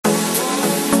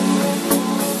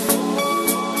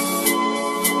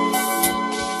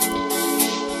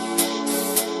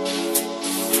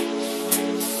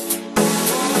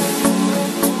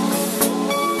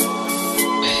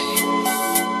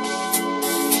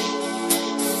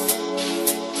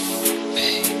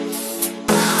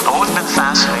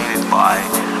fascinated by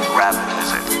rap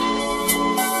music.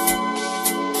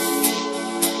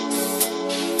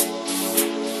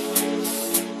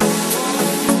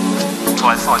 So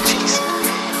I thought, geez,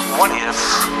 what if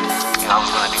I was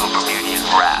gonna do a premiere in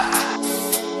rap?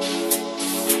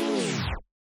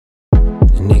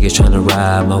 Niggas tryna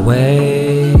ride my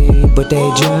way, but they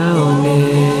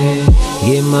drowning.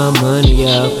 Get my money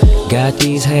up, got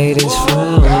these haters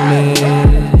frowning.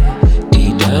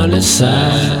 Deep down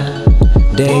inside,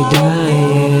 they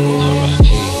dying.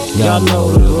 Y'all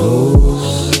know the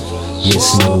rules. You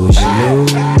snooze, you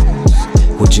lose.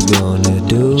 What you gonna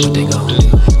do? What they gonna do?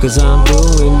 Cause I'm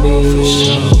doing me,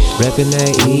 reppin'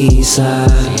 that Eastside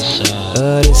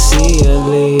of the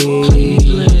CLE.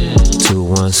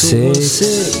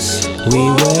 216, we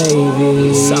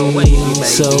wavy, so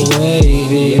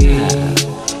wavy.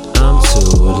 I'm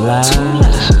too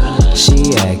loud,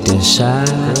 she acting shy.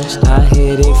 I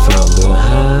hit it from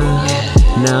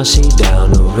behind, now she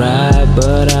down to ride,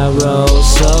 but I roll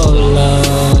so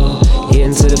low.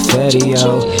 Getting to the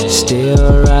patio,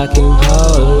 still rockin'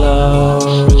 polo,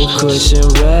 cushion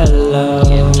rello,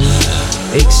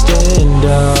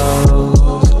 extendo,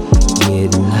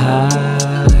 getting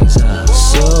high,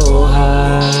 so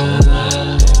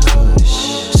high,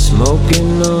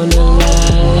 smoking on the la,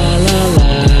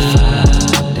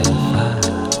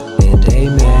 and they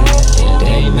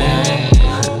mad,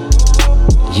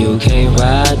 you can't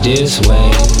ride this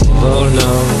way, oh no.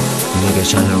 Niggas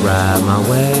tryna ride my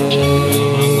way,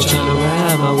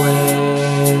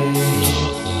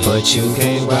 but you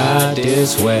can't ride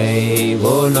this way,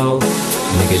 oh no.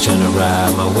 Niggas tryna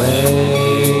ride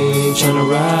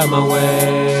my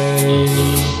way,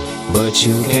 but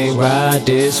you can't ride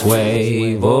this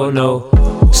way, oh no.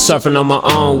 Surfing on my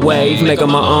own wave, making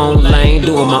my own lane,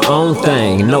 doing my own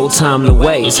thing, no time to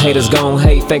waste. Haters gon'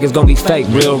 hate, fakers gon' be fake.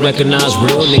 Real recognize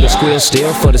real, niggas squeal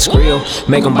still for the skrill.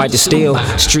 Make them bite the steel.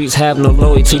 Streets have no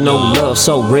loyalty, no love,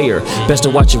 so rare. Best to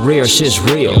watch your rear, shit's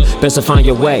real. Best to find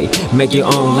your way, make your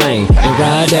own lane, and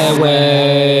ride that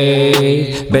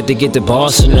way. Bet to get the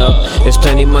bossing up, there's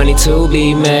plenty money to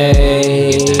be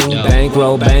made.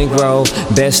 Bankroll,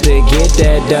 best to get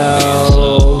that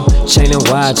dough. Chain and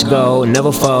watch go,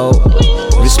 never fold.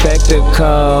 Respect the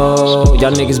code.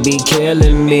 Y'all niggas be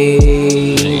killing me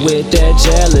with that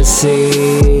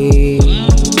jealousy.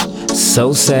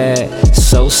 So sad,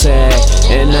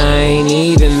 and I ain't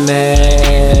even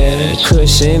mad.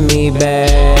 Cushion me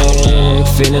back,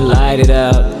 finna light it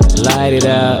up,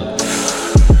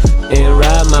 and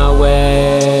ride my way.